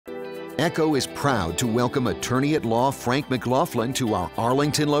EKKO is proud to welcome attorney-at-law Frank McLaughlin to our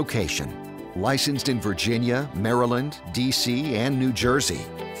Arlington location. Licensed in Virginia, Maryland, D.C., and New Jersey,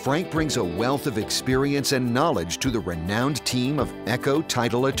 Frank brings a wealth of experience and knowledge to the renowned team of EKKO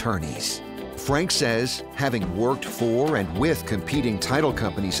Title attorneys. Frank says, having worked for and with competing title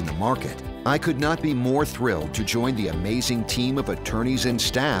companies in the market, I could not be more thrilled to join the amazing team of attorneys and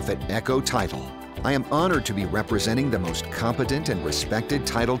staff at EKKO Title. I am honored to be representing the most competent and respected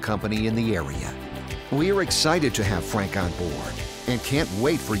title company in the area. We are excited to have Frank on board and can't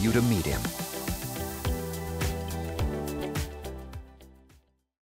wait for you to meet him.